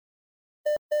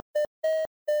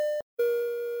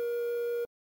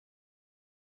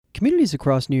Communities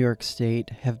across New York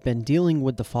State have been dealing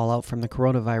with the fallout from the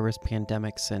coronavirus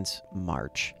pandemic since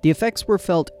March. The effects were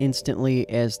felt instantly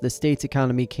as the state's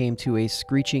economy came to a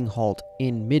screeching halt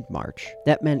in mid-March.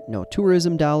 That meant no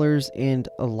tourism dollars and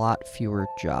a lot fewer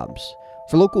jobs.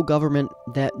 For local government,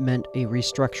 that meant a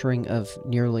restructuring of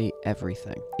nearly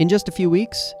everything. In just a few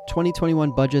weeks,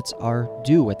 2021 budgets are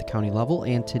due at the county level,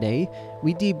 and today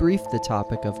we debrief the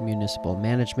topic of municipal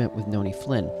management with Nonie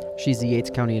Flynn. She's the Yates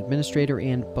County Administrator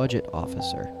and Budget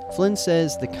Officer. Flynn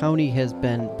says the county has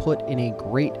been put in a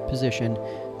great position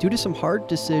due to some hard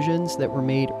decisions that were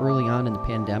made early on in the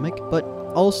pandemic, but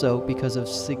also because of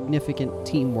significant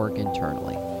teamwork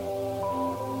internally.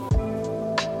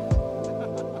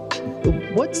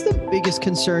 What's the biggest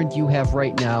concern you have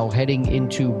right now heading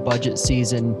into budget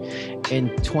season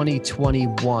in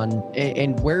 2021?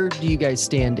 And where do you guys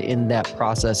stand in that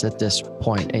process at this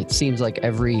point? It seems like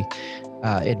every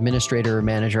administrator or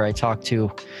manager I talk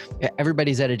to,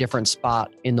 everybody's at a different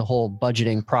spot in the whole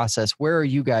budgeting process. Where are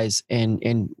you guys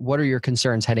and what are your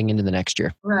concerns heading into the next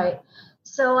year? Right.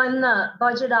 So I'm the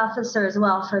budget officer as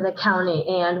well for the county,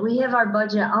 and we have our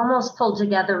budget almost pulled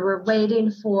together. We're waiting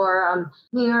for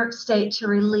New York State to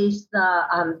release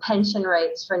the pension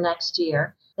rates for next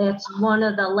year. That's one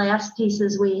of the last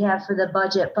pieces we have for the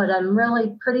budget, but I'm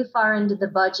really pretty far into the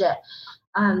budget.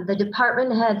 The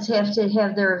department heads have to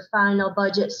have their final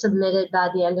budget submitted by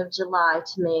the end of July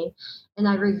to me, and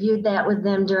I reviewed that with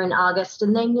them during August,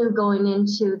 and they knew going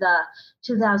into the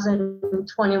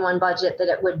 2021 budget that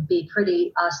it would be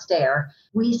pretty austere.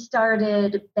 We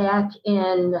started back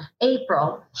in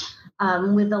April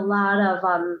with a lot of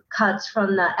cuts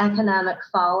from the economic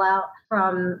fallout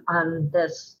from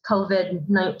this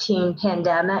COVID-19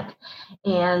 pandemic.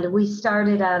 And we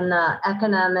started on the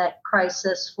economic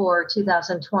crisis for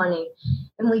 2020.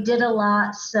 And we did a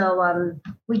lot. So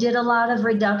we did a lot of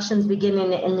reductions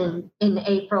beginning in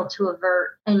April to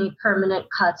avert any permanent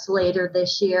cuts later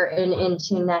this year and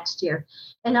into next year.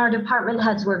 And our department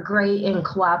heads were great in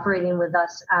cooperating with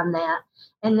us on that.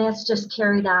 And that's just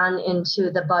carried on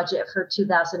into the budget for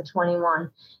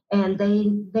 2021. And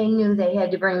they knew they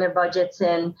had to bring their budgets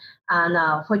in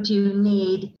on what do you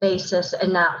need basis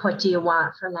and not what do you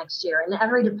want for next year. And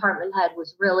every department head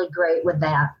was really great with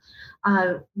that.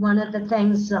 One of the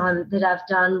things that I've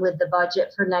done with the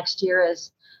budget for next year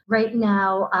is right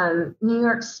now, New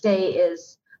York State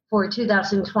is for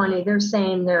 2020, they're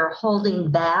saying they're holding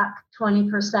back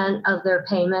 20% of their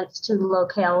payments to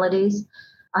localities.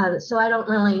 So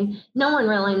no one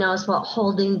really knows what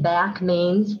holding back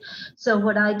means. So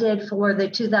what I did for the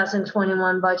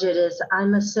 2021 budget is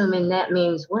I'm assuming that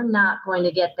means we're not going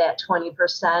to get that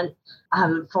 20%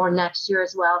 for next year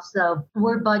as well. So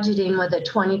we're budgeting with a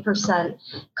 20%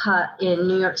 cut in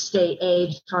New York State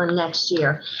aid for next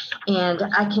year. And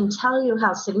I can tell you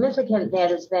how significant that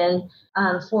has been.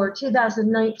 For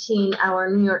 2019,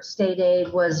 our New York State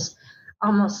aid was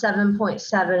almost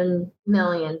 7.7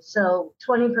 million. So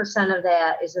 20% of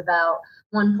that is about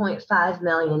 1.5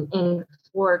 million. And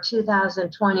for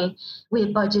 2020, we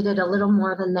had budgeted a little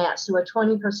more than that. So a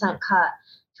 20% cut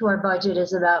to our budget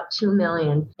is about 2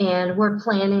 million. And we're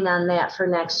planning on that for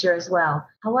next year as well.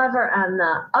 However, on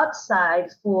the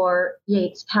upside for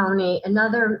Yates County,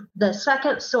 the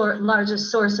second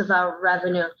largest source of our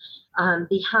revenue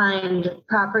behind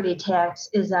property tax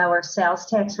is our sales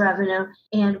tax revenue.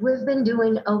 And we've been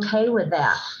doing okay with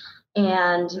that.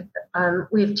 And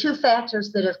we have two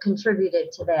factors that have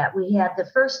contributed to that. We had the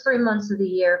first 3 months of the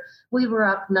year, we were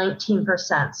up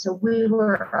 19%. So we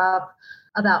were up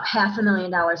about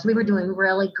 $500,000. We were doing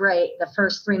really great the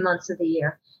first 3 months of the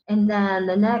year. And then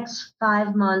the next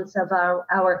 5 months of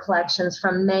our collections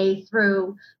from May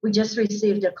through, we just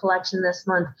received a collection this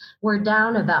month, we're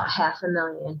down about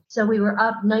 $500,000. So we were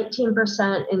up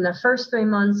 19% in the first 3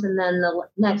 months, and then the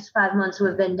next 5 months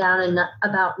we've been down in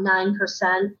about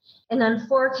 9%. And I'm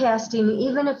forecasting,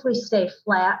 even if we stay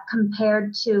flat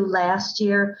compared to last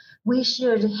year, we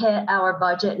should hit our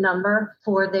budget number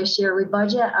for this year. We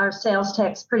budget our sales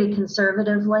tax pretty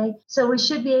conservatively. So we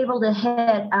should be able to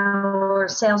hit our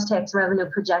sales tax revenue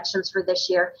projections for this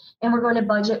year. And we're going to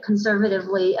budget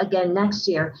conservatively again next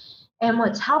year. And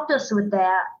what's helped us with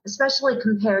that, especially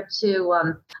compared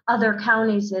to other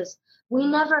counties, is we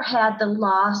never had the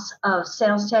loss of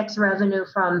sales tax revenue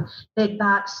from big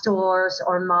box stores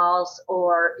or malls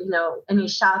or, any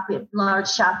large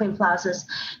shopping plazas,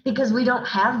 because we don't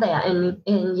have that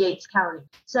in Yates County.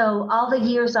 So all the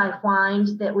years I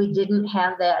whined that we didn't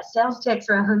have that sales tax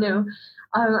revenue,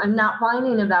 I'm not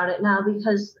whining about it now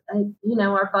because,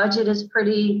 our budget is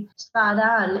pretty spot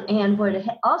on. And what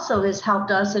also has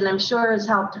helped us, and I'm sure has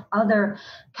helped other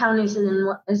counties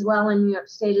as well in New York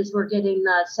State, is we're getting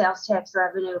the sales tax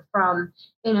revenue from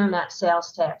internet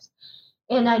sales tax.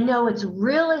 And I know it's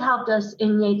really helped us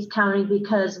in Yates County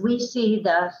because we see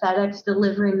the FedEx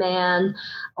delivery man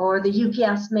or the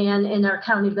UPS man in our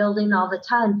county building all the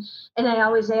time. And I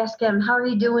always ask him, how are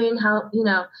you doing? How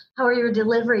are your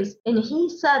deliveries? And he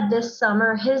said this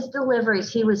summer, his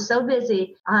deliveries, he was so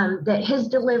busy that his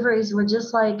deliveries were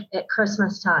just like at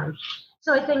Christmas time.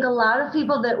 So I think a lot of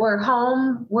people that were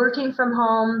home, working from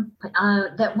home,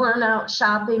 that weren't out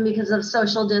shopping because of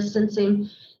social distancing,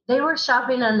 they were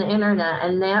shopping on the internet,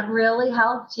 and that really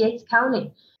helped Yates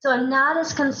County. So I'm not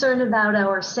as concerned about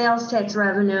our sales tax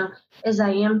revenue as I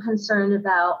am concerned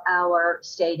about our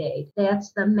state aid.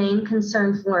 That's the main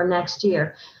concern for next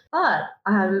year. But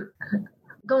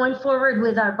going forward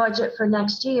with our budget for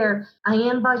next year, I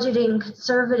am budgeting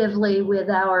conservatively with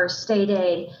our state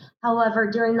aid. However,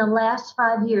 during the last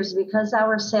 5 years, because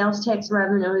our sales tax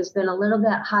revenue has been a little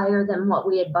bit higher than what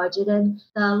we had budgeted,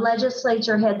 the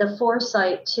legislature had the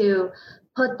foresight to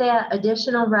put that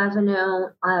additional revenue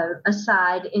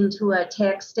aside into a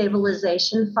tax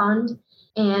stabilization fund.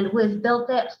 And we've built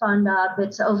that fund up.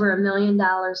 It's over $1 million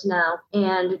now.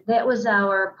 And that was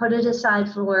our put it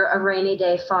aside for a rainy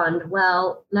day fund.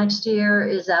 Well, next year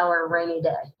is our rainy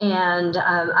day. And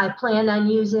I plan on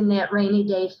using that rainy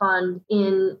day fund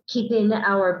in keeping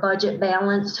our budget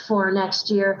balanced for next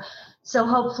year. So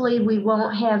hopefully we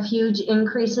won't have huge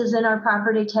increases in our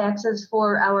property taxes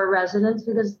for our residents,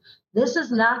 because this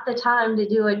is not the time to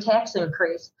do a tax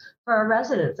increase for our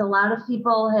residents. A lot of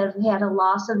people have had a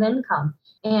loss of income,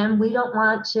 and we don't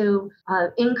want to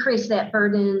increase that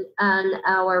burden on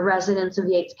our residents of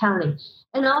Yates County.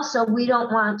 And also, we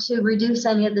don't want to reduce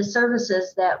any of the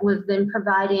services that we've been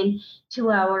providing to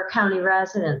our county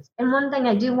residents. And one thing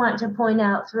I do want to point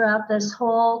out throughout this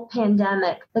whole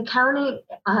pandemic, the county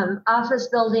office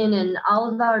building and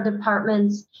all of our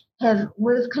departments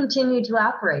we've continued to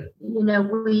operate.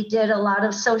 We did a lot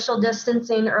of social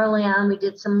distancing early on. We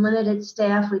did some limited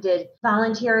staff. We did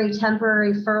voluntary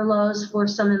temporary furloughs for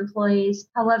some employees.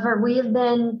 However, we've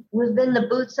been the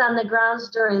boots on the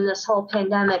grounds during this whole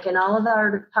pandemic, and all of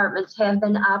our departments have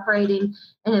been operating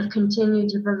and have continued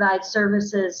to provide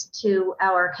services to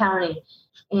our county.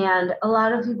 And a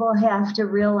lot of people have to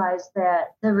realize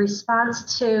that the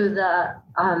response to the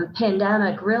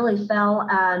pandemic really fell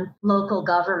on local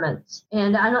governments.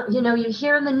 And you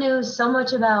hear in the news so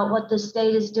much about what the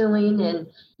state is doing and,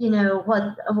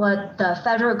 what the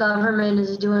federal government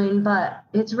is doing. But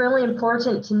it's really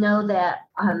important to know that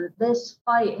this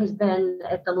fight has been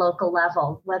at the local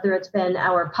level, whether it's been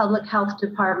our public health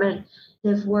department.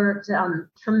 They've worked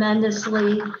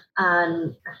tremendously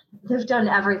on, they've done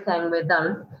everything with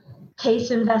them. Case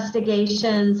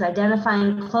investigations,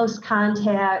 identifying close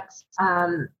contacts,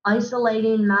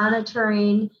 isolating,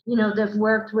 monitoring. They've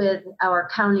worked with our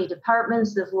county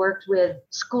departments. They've worked with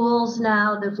schools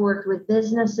now. They've worked with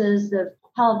businesses. They've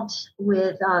helped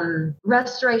with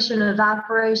restoration of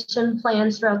operation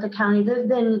plans throughout the county. They've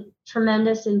been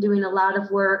tremendous in doing a lot of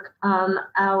work.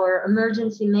 Our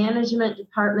emergency management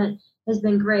department has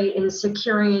been great in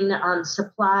securing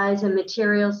supplies and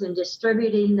materials and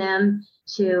distributing them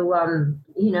to,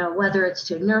 whether it's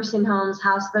to nursing homes,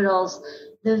 hospitals.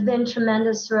 They've been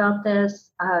tremendous throughout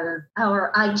this.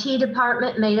 Our IT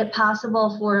department made it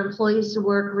possible for employees to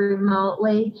work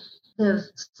remotely. They've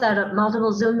set up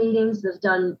multiple Zoom meetings. They've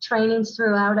done trainings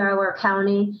throughout our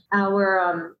county.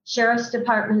 Our sheriff's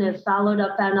department have followed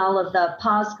up on all of the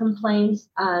pause complaints.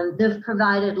 They've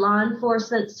provided law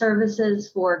enforcement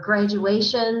services for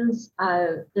graduations.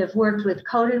 They've worked with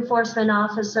code enforcement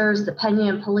officers, the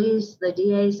Penn Police, the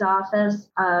DA's office.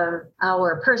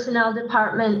 Our personnel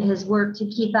department has worked to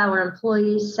keep our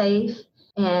employees safe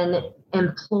and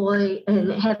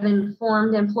have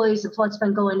informed employees of what's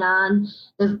been going on.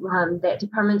 That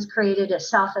department's created a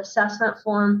self-assessment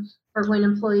form for when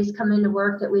employees come into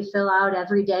work that we fill out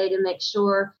every day to make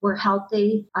sure we're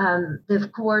healthy.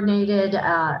 They've coordinated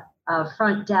a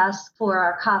front desk for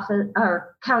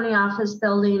our county office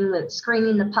building with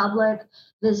screening the public.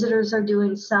 Visitors are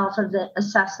doing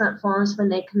self-assessment forms when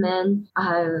they come in.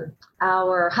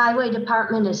 Our highway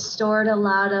department has stored a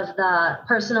lot of the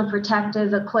personal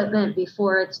protective equipment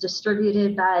before it's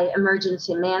distributed by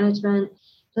emergency management.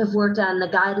 They've worked on the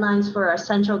guidelines for our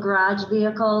central garage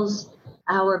vehicles.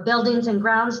 Our buildings and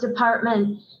grounds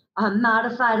department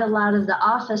modified a lot of the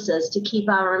offices to keep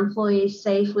our employees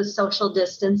safe with social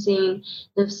distancing.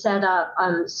 They've set up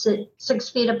 6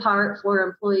 feet apart for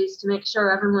employees to make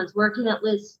sure everyone's working at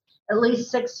least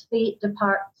 6 feet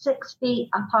apart. 6 feet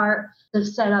apart. They've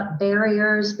set up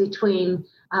barriers between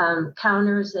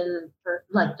counters and for,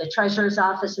 like the treasurer's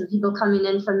office and people coming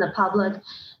in from the public.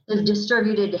 They've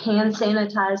distributed hand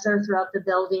sanitizer throughout the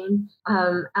building.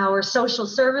 Our social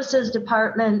services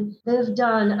department, they've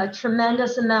done a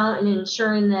tremendous amount in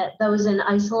ensuring that those in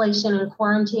isolation and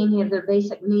quarantine have their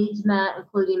basic needs met,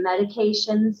 including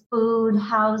medications, food,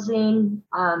 housing.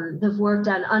 They've worked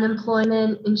on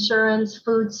unemployment insurance,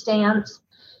 food stamps.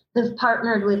 They've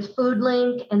partnered with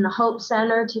FoodLink and the Hope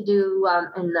Center to do,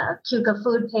 and the Cuca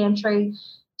Food Pantry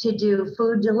to do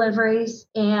food deliveries.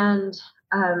 And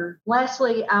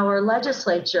lastly, our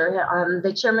legislature,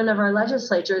 the chairman of our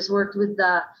legislature has worked with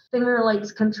the Finger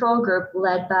Lakes Control Group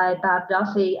led by Bob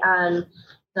Duffy on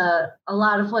a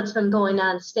lot of what's been going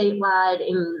on statewide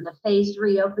in the phased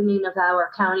reopening of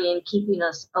our county and keeping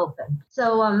us open.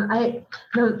 So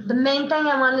the main thing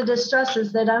I wanted to stress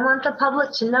is that I want the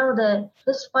public to know that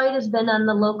this fight has been on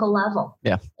the local level.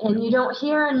 Yeah. And you don't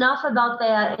hear enough about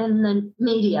that in the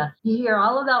media. You hear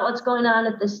all about what's going on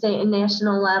at the state and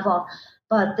national level,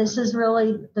 but this is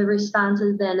really the response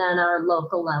has been on our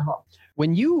local level.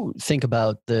 When you think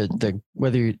about the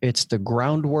whether it's the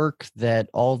groundwork that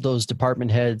all those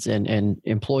department heads and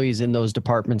employees in those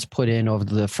departments put in over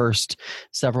the first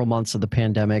several months of the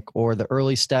pandemic, or the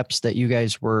early steps that you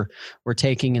guys were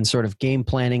taking in sort of game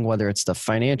planning, whether it's the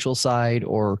financial side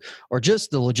or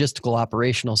just the logistical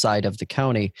operational side of the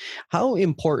county, how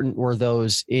important were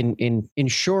those in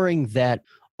ensuring that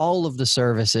all of the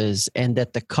services and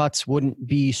that the cuts wouldn't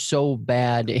be so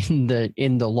bad in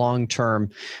the long term?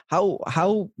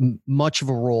 How much of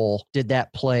a role did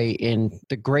that play in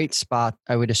the great spot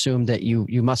I would assume that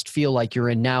you must feel like you're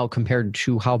in now compared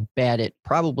to how bad it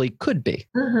probably could be?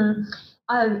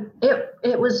 Mm-hmm.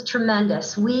 It was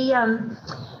tremendous. We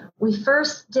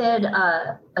first did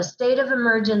a state of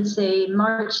emergency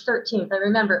March 13th. I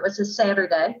remember it was a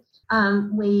Saturday.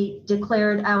 We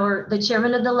declared the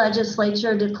chairman of the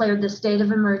legislature declared the state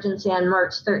of emergency on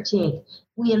March 13th.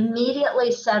 We immediately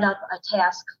set up a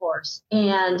task force,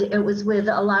 and it was with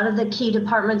a lot of the key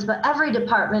departments, but every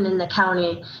department in the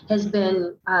county has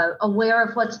been aware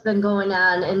of what's been going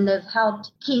on, and they've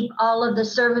helped keep all of the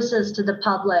services to the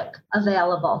public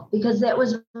available, because that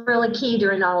was really key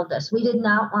during all of this. We did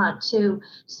not want to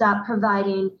stop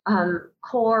providing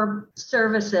core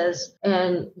services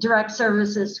and direct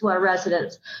services to our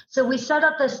residents. So we set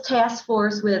up this task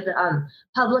force with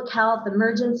public health,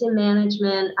 emergency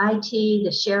management, IT,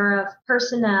 the sheriff,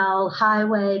 personnel,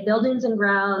 highway, buildings and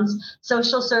grounds,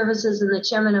 social services, and the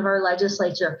chairman of our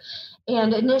legislature.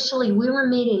 And initially, we were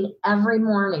meeting every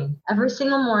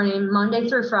single morning, Monday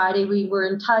through Friday. We were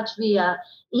in touch via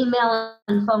email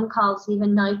and phone calls,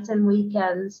 even nights and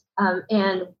weekends.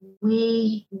 And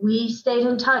we stayed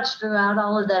in touch throughout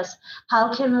all of this.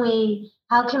 How can we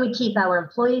keep our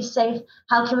employees safe?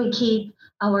 How can we keep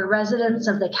our residents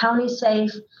of the county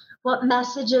safe? What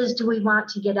messages do we want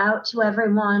to get out to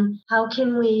everyone? How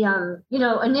can we,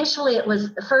 initially it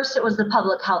was the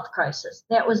public health crisis.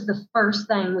 That was the first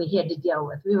thing we had to deal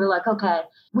with. We were like, okay,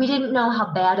 we didn't know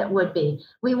how bad it would be.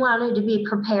 We wanted to be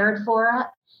prepared for it.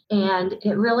 And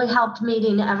it really helped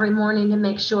meeting every morning to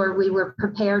make sure we were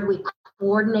prepared. We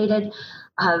coordinated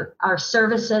our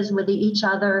services with each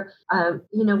other.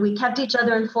 We kept each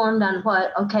other informed on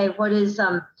what is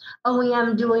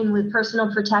OEM doing with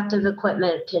personal protective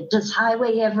equipment? Does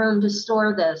highway have room to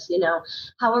store this?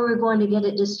 How are we going to get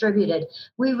it distributed?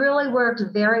 We really worked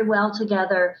very well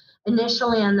together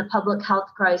initially on the public health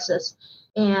crisis.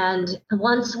 And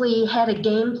once we had a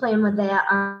game plan with that,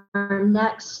 our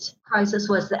next crisis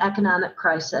was the economic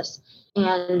crisis.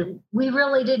 And we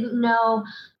really didn't know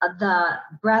the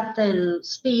breadth and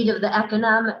speed of the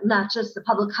economic, not just the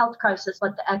public health crisis,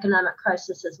 but the economic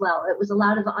crisis as well. It was a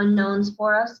lot of unknowns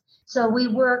for us. So we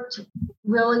worked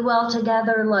really well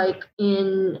together, like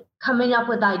in coming up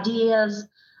with ideas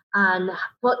on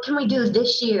what can we do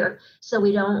this year so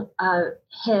we don't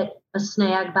hit a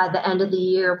snag by the end of the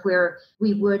year where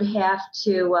we would have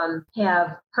to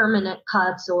have permanent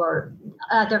cuts or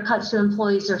other cuts to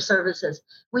employees or services.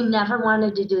 We never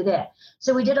wanted to do that.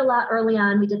 So we did a lot early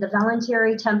on. We did the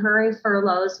voluntary temporary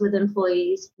furloughs with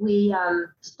employees. We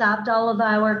stopped all of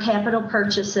our capital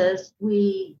purchases.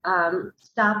 We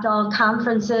stopped all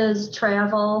conferences,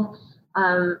 travel.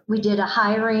 We did a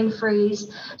hiring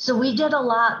freeze. So we did a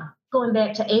lot going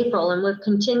back to April, and we've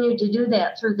continued to do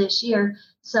that through this year.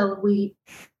 So we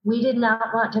did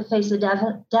not want to face a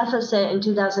deficit in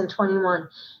 2021.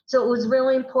 So it was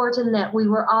really important that we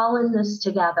were all in this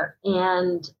together.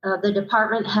 And the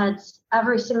department heads,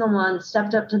 every single one,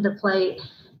 stepped up to the plate.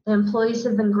 The employees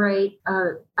have been great.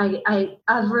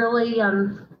 I've really,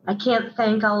 I can't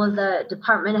thank all of the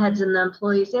department heads and the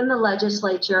employees in the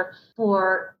legislature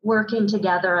for working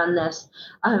together on this.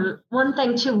 One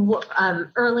thing too,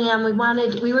 early on,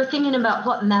 we were thinking about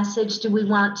what message do we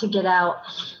want to get out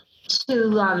to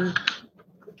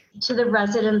the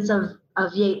residents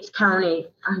of Yates County,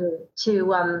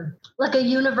 to like a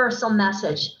universal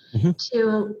message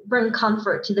to bring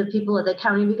comfort to the people of the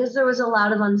county, because there was a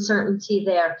lot of uncertainty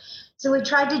there. So we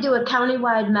tried to do a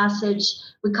countywide message.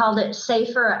 We called it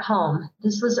Safer at Home.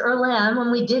 This was early on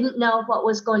when we didn't know what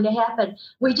was going to happen.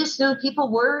 We just knew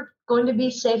people were going to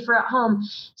be safer at home.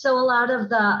 So a lot of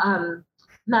the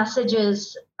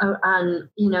messages on,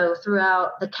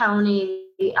 throughout the county,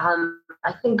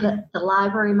 I think that the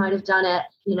library might have done it,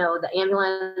 the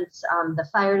ambulance, the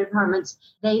fire departments,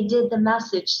 they did the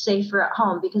message Safer at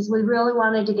Home, because we really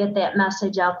wanted to get that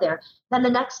message out there. Then the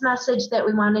next message that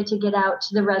we wanted to get out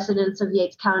to the residents of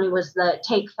Yates County was the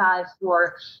Take 5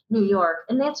 for New York.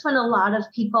 And that's when a lot of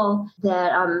people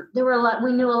that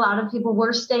we knew a lot of people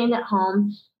were staying at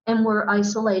home and were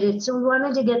isolated. So we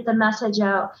wanted to get the message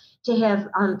out to have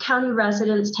county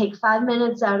residents take 5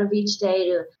 minutes out of each day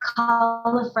to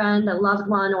call a friend, a loved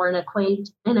one, or an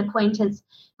acquaintance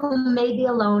who may be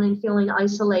alone and feeling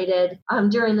isolated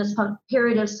during this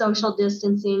period of social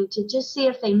distancing, to just see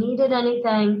if they needed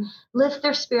anything, lift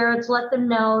their spirits, let them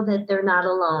know that they're not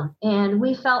alone. And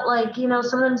we felt like,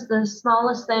 sometimes the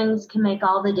smallest things can make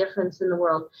all the difference in the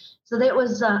world. So that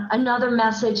was another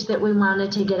message that we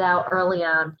wanted to get out early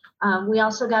on. We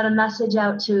also got a message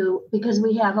out because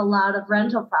we have a lot of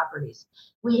rental properties.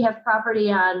 We have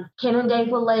property on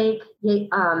Canandaigua Lake,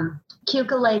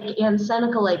 Keuka Lake, and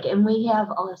Seneca Lake, and we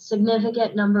have a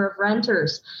significant number of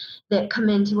renters that come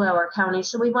into our county.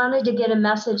 So we wanted to get a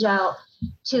message out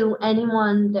to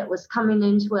anyone that was coming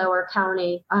into our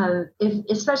county,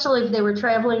 especially if they were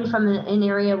traveling from an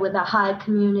area with a high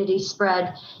community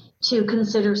spread, to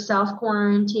consider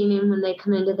self-quarantining when they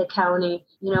come into the county,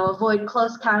 avoid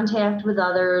close contact with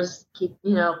others,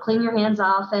 clean your hands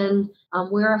often,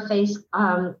 wear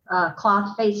a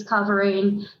cloth face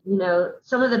covering,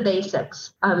 some of the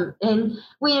basics. And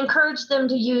we encourage them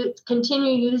to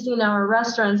continue using our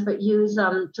restaurants, but use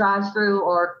drive-through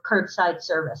or curbside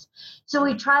service. So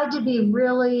we tried to be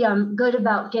really good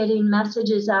about getting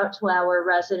messages out to our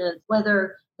residents,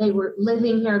 whether they were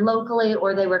living here locally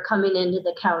or they were coming into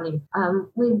the county.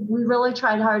 We really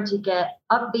tried hard to get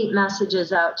upbeat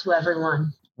messages out to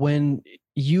everyone. When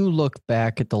you look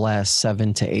back at the last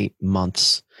 7 to 8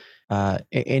 months,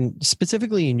 and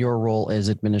specifically in your role as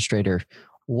administrator,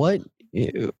 what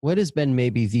has been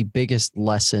maybe the biggest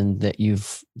lesson that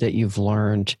you've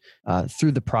learned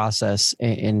through the process,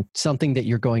 and something that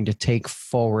you're going to take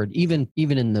forward, even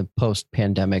in the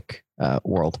post-pandemic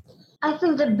world? I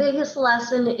think the biggest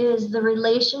lesson is the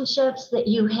relationships that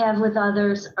you have with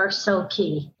others are so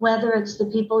key, whether it's the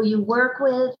people you work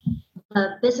with,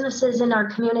 the businesses in our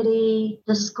community,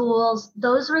 the schools.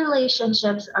 Those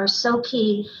relationships are so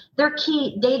key. They're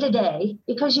key day to day,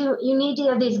 because you need to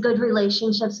have these good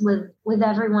relationships with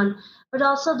everyone, but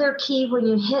also they're key when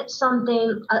you hit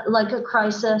something like a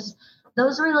crisis.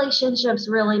 Those relationships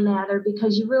really matter,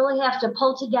 because you really have to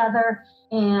pull together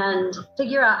and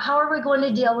figure out, how are we going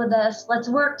to deal with this? Let's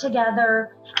work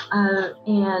together.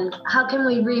 And how can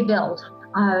we rebuild?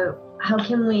 How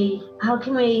can we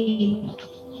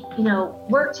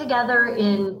work together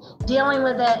in dealing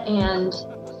with it and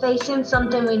facing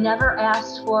something we never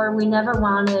asked for, we never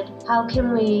wanted? How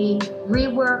can we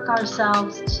rework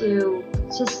ourselves to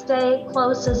stay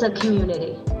close as a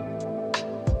community?